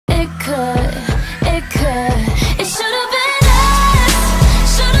It should have been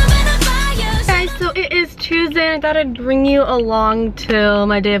us. Should have been a fire. Guys, so it is Tuesday, and I thought I'd bring you along till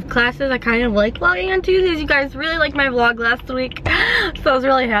my day of classes. I kind of like vlogging on Tuesdays. You guys really liked my vlog last week, so I was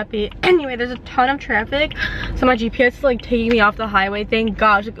really happy. Anyway, there's a ton of traffic, so my GPS is like taking me off the highway. Thank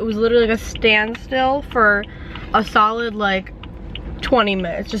gosh, it was literally like a standstill for a solid like 20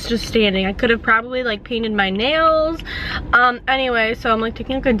 minutes, just standing. I could have probably like painted my nails. Anyway, so I'm like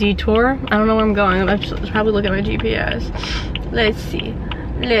taking like a detour. I don't know where I'm going. I should probably look at my GPS. Let's see.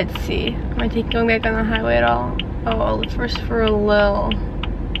 Am I going back on the highway at all? Oh, I'll look first for a little.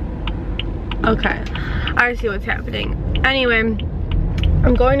 Okay, I see what's happening. Anyway,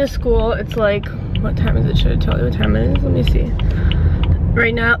 I'm going to school. It's like, what time is it? Should I tell you what time it is? Let me see.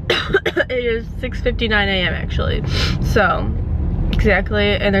 Right now, it is 6:59 a.m. actually. So,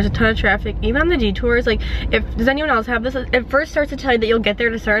 exactly, and there's a ton of traffic even on the detours. Like, does anyone else have this? It first starts to tell you that you'll get there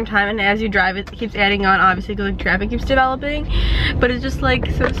at a certain time, and as you drive it keeps adding on, obviously, because like traffic keeps developing. But it's just like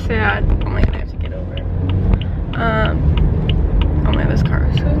so sad. Oh my god, I have to get over. Oh my god, this car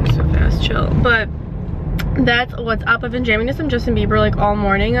is going so fast. Chill. But that's what's up. I've been jamming to some Justin Bieber like all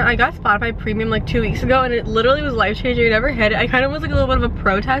morning. I got Spotify Premium like 2 weeks ago, and it literally was life-changing. I never had it. I kind of was like a little bit of a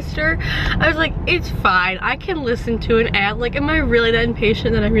protester. I was like, it's fine, I can listen to an ad. Like, am I really that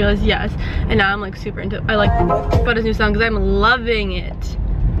impatient? And I realized yes, and now I'm like super into it. I like Butter's new song because I'm loving it.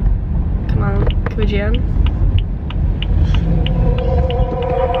 Come on, can we jam?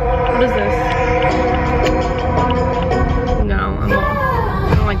 What is this? No, I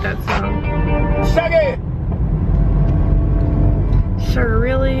don't like that song. Shaggy! Sir,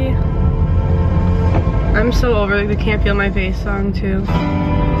 really? I'm so over like the Can't Feel My Face song too.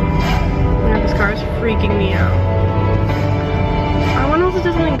 Yeah, this car is freaking me out. I wonder if it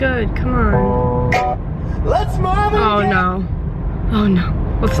does something good. Come on. Let's move. Oh no. Oh no.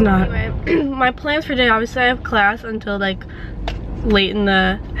 Let's not. Anyway, my plans for today, obviously I have class until like late in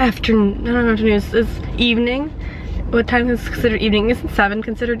the afternoon. I don't know, afternoon. It's evening. What time is considered evening? Isn't 7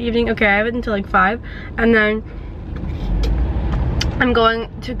 considered evening? Okay, I have it until like 5. And then I'm going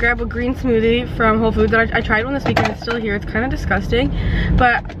to grab a green smoothie from Whole Foods. I tried one this weekend. It's still here. It's kind of disgusting,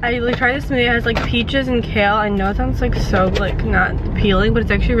 but I like tried this smoothie. It has like peaches and kale. I know it sounds like so like not appealing, but it's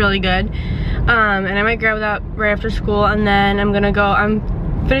actually really good. And I might grab that right after school, and then I'm gonna go. I'm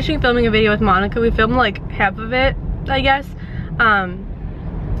finishing filming a video with Monica. We filmed like half of it, I guess, on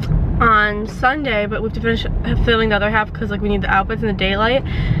Sunday, but we have to finish filming the other half because like we need the outfits and the daylight.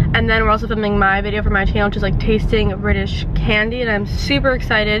 And then we're also filming my video for my channel, which is like tasting British candy, and I'm super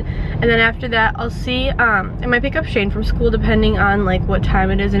excited. And then after that, I'll see, I might pick up Shane from school depending on like what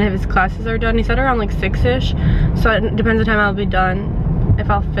time it is and if his classes are done. He said around like 6-ish, so it depends the time I'll be done, if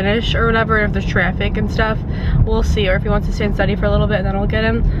I'll finish or whatever, if there's traffic and stuff. We'll see, or if he wants to stay and study for a little bit, and then I'll get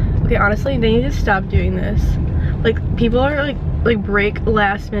him. Okay, honestly, they need to stop doing this. Like, people are like break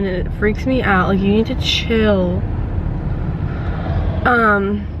last minute. It freaks me out. Like, you need to chill.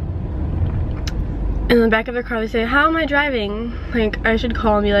 In the back of their car they say, how am I driving? Like, I should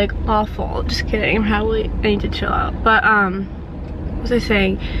call and be like, awful. Just kidding. I need to chill out. But what was I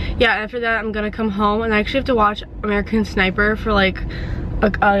saying? Yeah, after that I'm gonna come home, and I actually have to watch American Sniper for like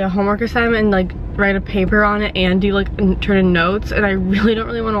a homework assignment, and like write a paper on it and do like turn in notes, and I really don't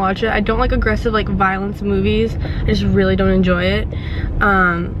want to watch it. I don't like aggressive like violence movies. I just really don't enjoy it.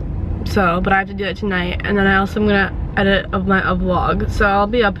 But I have to do it tonight, and then I also am gonna edit a vlog, so I'll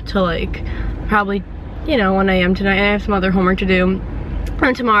be up till like probably, you know, 1 a.m. tonight, and I have some other homework to do,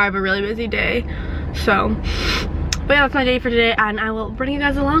 and tomorrow I have a really busy day. So but yeah, that's my day for today, and I will bring you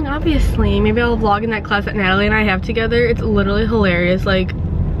guys along, obviously. Maybe I'll vlog in that class that Natalie and I have together. It's literally hilarious. Like,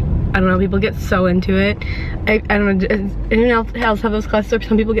 I don't know, people get so into it. I don't know, does anyone else have those classes where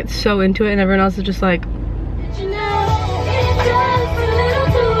some people get so into it and everyone else is just like,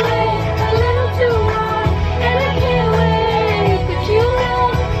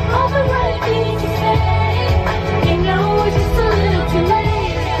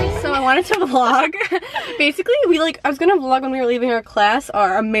 I wanted to vlog. Basically, I was gonna vlog when we were leaving our class,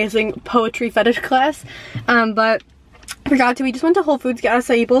 our amazing poetry fetish class, but I forgot to. We just went to Whole Foods, got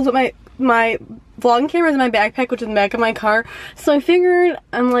acai but my vlogging camera is in my backpack, which is in the back of my car. So I figured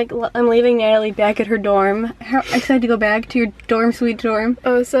I'm leaving Natalie back at her dorm. How excited to go back to your dorm, sweet dorm. I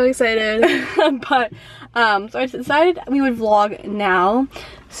was so excited. But so I decided we would vlog now.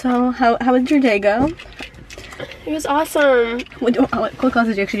 So how did your day go? It was awesome. What class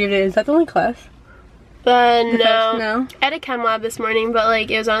did you actually do today? Is that the only class? No. I had a chem lab this morning, but like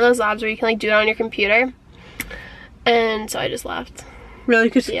it was one of those labs where you can like do it on your computer. And so I just left. Really?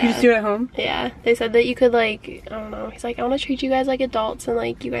 Because you Yeah. just do it at home? Yeah, they said that you could like, I don't know, he's like, I want to treat you guys like adults and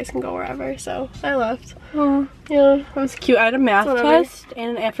like you guys can go wherever, so I left. Oh, Yeah. that was cute. I had a math Whatever. test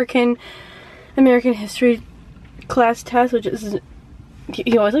and an African American history class test, which is,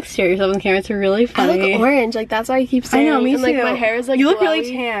 you always like stare at yourself in the camera. It's really I funny. look orange, like that's why I keep saying. I know, me and, like, too. my hair is like You look really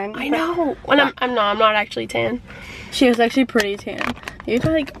glowy. tan. I know. When I'm not actually tan. She was actually pretty tan. You have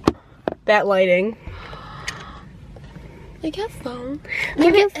like that lighting. I guess so.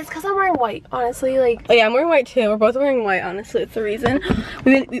 Maybe it's because I'm wearing white, honestly. Like, Oh yeah, I'm wearing white too. We're both wearing white, honestly. It's the reason.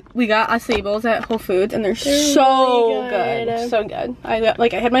 We got aceibos at Whole Foods and they're so really good. good. So good. I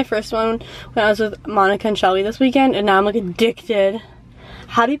had my first one when I was with Monica and Shelby this weekend and now I'm like addicted.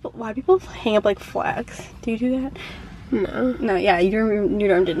 Why people hang up like flags? Do you do that? no. No, yeah, your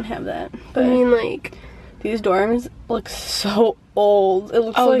dorm didn't have that. But I mean, like, these dorms look so old. It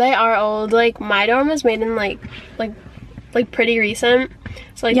looks oh, like they are old. Like, my dorm was made in like pretty recent.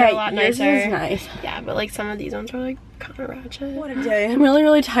 So like, they're a lot yours nicer. is nice. Yeah, but like some of these ones are like kind of ratchet. What a day. I'm really,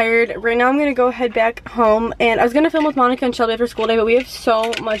 really tired. Right now I'm gonna go head back home and I was gonna film with Monica and Shelby after school day, but we have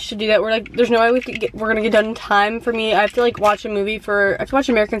so much to do that we're like, there's no way we're gonna get done in time. For me, I have to like watch a movie I have to watch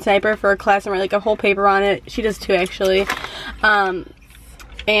American Sniper for a class and write like a whole paper on it. She does too, actually.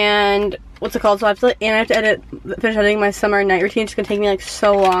 And what's it called? So I have to finish editing my summer night routine. It's gonna take me like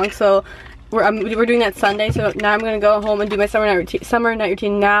so long. So we're doing that Sunday, so now I'm gonna go home and do my summer night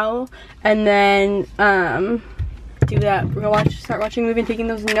routine now, and then do that. We're gonna start watching a movie and taking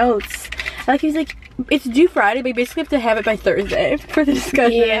those notes. I like he's like, it's due Friday, but you basically have to have it by Thursday for the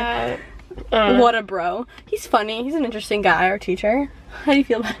discussion. Yeah. What a bro. He's funny. He's an interesting guy. Our teacher. How do you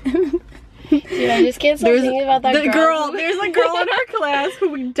feel about him? Dude, I just can't stop thinking about that girl. There's a girl in our class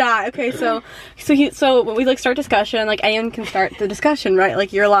who would die. Okay, so when we like start discussion, like anyone can start the discussion, right?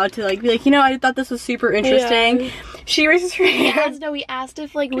 Like you're allowed to like be like, you know, I thought this was super interesting. Yeah. She raises her hand. We asked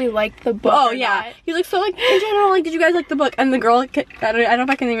if like we liked the book. Oh or yeah. not. He's like, so like in general, like did you guys like the book? And the girl, I don't know if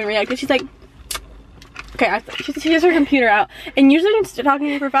I can even react, but she's like, okay, she has her computer out, and usually when you're talking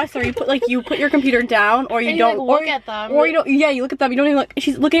to your professor, you put your computer down, or you And don't you, like, look at them. or you don't. Yeah, you look at them. You don't even look.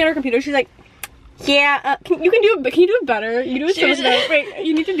 She's looking at her computer. She's like, yeah, can you do it better? You do it so much better. Wait,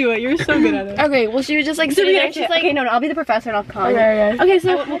 you need to do it. You're so good at it. Okay, well she was just like sitting there. She's like, okay, no, I'll be the professor and I'll call her. Okay. Okay,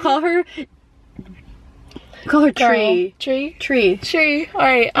 so we'll call her. Call her Tree. Tree. All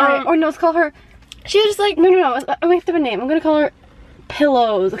right. Or no, let's call her. She was just like, No. We have to have a name. I'm gonna call her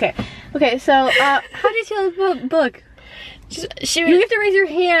Pillows. Okay. So, how do you feel about the book? she You was. have to raise your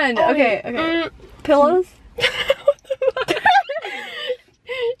hand. Okay. Pillows?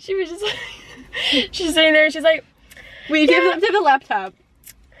 She was just like, she's sitting there. She's like, Wait, do you have a laptop?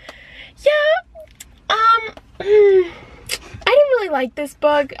 yeah. I didn't really like this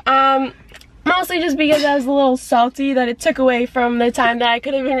book. Mostly just because I was a little salty that it took away from the time that I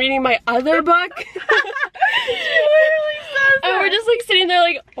could have been reading my other book. And we're just like sitting there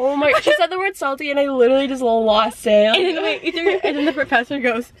like, oh my, she said the word salty and I literally just lost it. And then the professor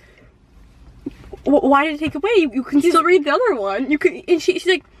goes, why did it take away? You can still read the other one. You could, and she's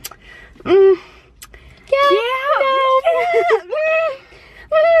like,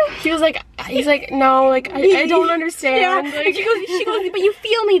 He was like, he's like, no, like, I don't understand. Yeah. Like, And she goes, but you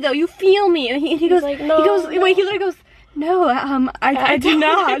feel me though, you feel me. And he goes, like, no, he goes, no. wait, he literally goes, no, I do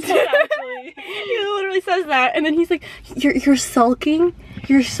not. I don't actually. He literally says that, and then he's like, you're sulking?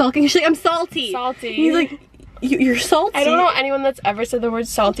 You're sulking? She's like, I'm salty. Salty. And he's like, you're salty? I don't know anyone that's ever said the word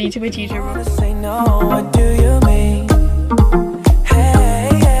salty to a teacher. Say no, what do you mean? Hey,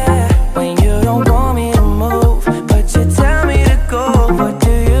 yeah. When you don't want me to move, but you tell me to go, what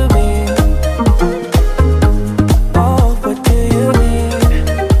do you mean? Oh, what do you mean?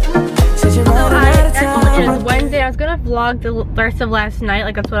 Said you're running out of time. It's Wednesday. I was gonna vlog the rest of last night,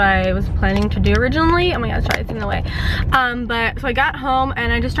 like that's what I was planning to do originally. Oh my god, sorry, it's in the way. But so I got home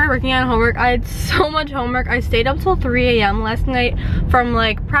and I just started working on homework. I had so much homework. I stayed up till 3 a.m. last night from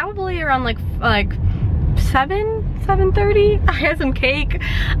like probably around like 7:30. I had some cake.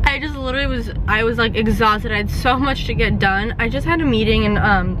 I just literally I was like exhausted. I had so much to get done. I just had a meeting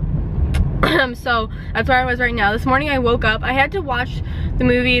and so that's where I was right now. This morning I woke up. I had to watch the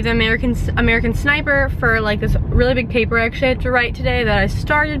movie The American Sniper for like this really big paper I actually had to write today that I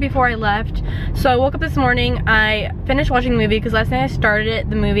started before I left. So I woke up this morning. I finished watching the movie because last night I started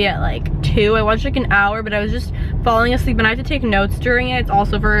the movie at like 2. I watched like an hour, but I was just falling asleep and I have to take notes during it. It's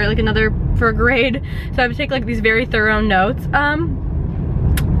also for like for a grade. So I have to take like these very thorough notes on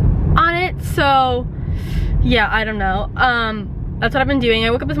it. So yeah, I don't know. that's what I've been doing.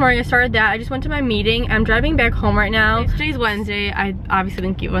 I woke up this morning, I started that. I just went to my meeting. I'm driving back home right now. Today's Wednesday. I obviously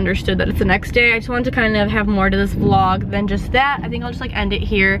think you've understood that it's the next day. I just wanted to kind of have more to this vlog than just that. I think I'll just like end it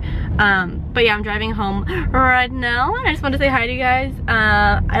here. But yeah, I'm driving home right now. I just wanted to say hi to you guys.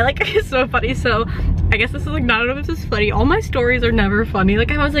 I like, it's so funny. So I guess this is like, I don't know if this is funny. All my stories are never funny.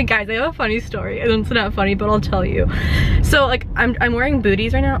 Like I was like, guys, I have a funny story. And it's not funny, but I'll tell you. So like, I'm wearing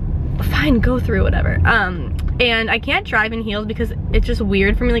booties right now. Fine, go through, whatever. And I can't drive in heels because it's just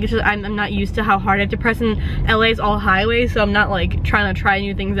weird for me. Like it's just, I'm not used to how hard I have to press, in LA's all highways, so I'm not like trying to try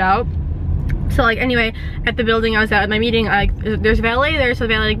new things out. So like anyway, at the building I was at my meeting, there's a valet there, so the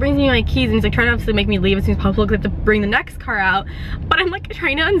valet like brings me my keys and he's like trying to obviously make me leave as soon as possible because I have to bring the next car out. But I'm like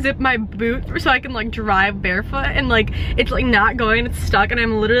trying to unzip my boot so I can like drive barefoot, and like it's like not going, it's stuck, and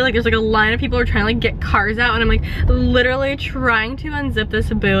I'm literally like, there's like a line of people who are trying to like get cars out, and I'm like literally trying to unzip this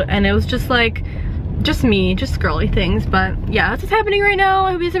boot, and it was just like, just me, just girly things. But yeah, that's what's happening right now.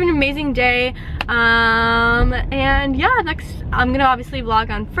 I hope you guys have an amazing day. And yeah, next I'm gonna obviously vlog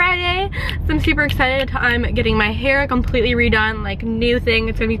on Friday, so I'm super excited. I'm getting my hair completely redone, like new thing.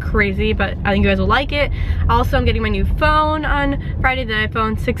 It's gonna be crazy, but I think you guys will like it. Also, I'm getting my new phone on Friday, the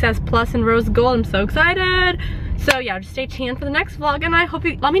iPhone 6S Plus in rose gold. I'm so excited. So yeah, just stay tuned for the next vlog, and I hope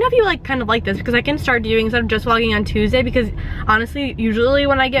you, let me know if you like kind of like this, because I can start doing, instead of just vlogging on Tuesday, because honestly, usually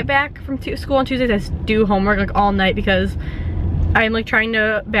when I get back from school on Tuesdays, I do homework like all night, because I'm like trying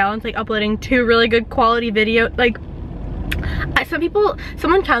to balance like uploading 2 really good quality videos. Like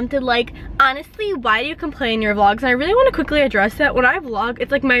someone commented like, honestly, why do you complain in your vlogs? And I really want to quickly address that. When I vlog,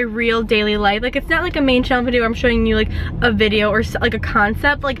 it's like my real daily life. Like it's not like a main channel video where I'm showing you like a video or like a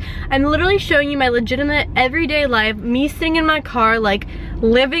concept. Like I'm literally showing you my legitimate everyday life, me sitting in my car, like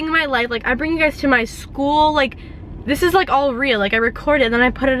living my life. Like I bring you guys to my school, like this is like all real. Like I record it and then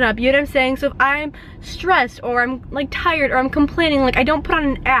I put it up, you know what I'm saying? So if I'm stressed or I'm like tired or I'm complaining, like I don't put on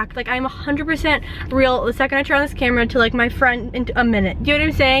an act. Like I'm 100% real the second I turn on this camera to like my friend in a minute, you know what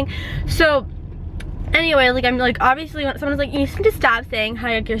I'm saying? So anyway, like I'm like, obviously when someone's like, you need to stop saying how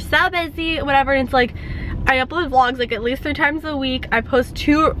like, you're so busy, whatever, and it's like, I upload vlogs like at least 3 times a week. I post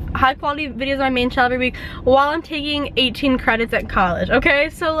 2 high quality videos on my main channel every week while I'm taking 18 credits at college, okay?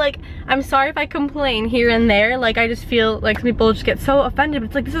 So like, I'm sorry if I complain here and there. Like I just feel like some people just get so offended, but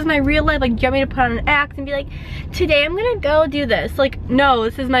it's like, this is my real life. Like, do you want me to put on an act and be like, today I'm gonna go do this? Like, no,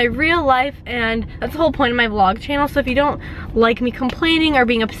 this is my real life, and that's the whole point of my vlog channel. So if you don't like me complaining or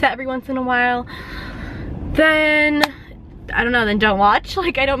being upset every once in a while, then I don't know, then don't watch.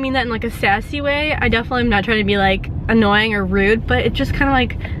 Like I don't mean that in like a sassy way. I definitely am not trying to be like annoying or rude, but it's just kind of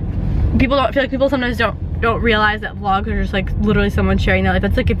like, people don't feel like, people sometimes don't realize that vlogs are just like literally someone sharing their life.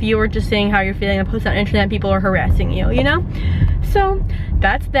 It's like if you were just saying how you're feeling and post on the internet, people are harassing you, you know? So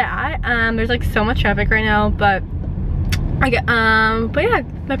that's that. There's like so much traffic right now, but I get but yeah,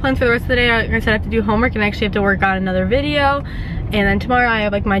 my plans for the rest of the day, like I said, I have to do homework and I actually have to work on another video, and then tomorrow I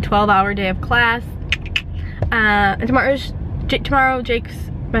have like my 12-hour day of class. And tomorrow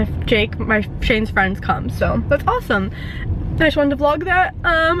my Shane's friends come, so that's awesome. I just wanted to vlog that,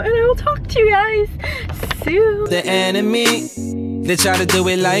 and I will talk to you guys soon. The enemy, they try to do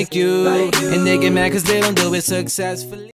it like you, and they get mad cause they don't do it successfully.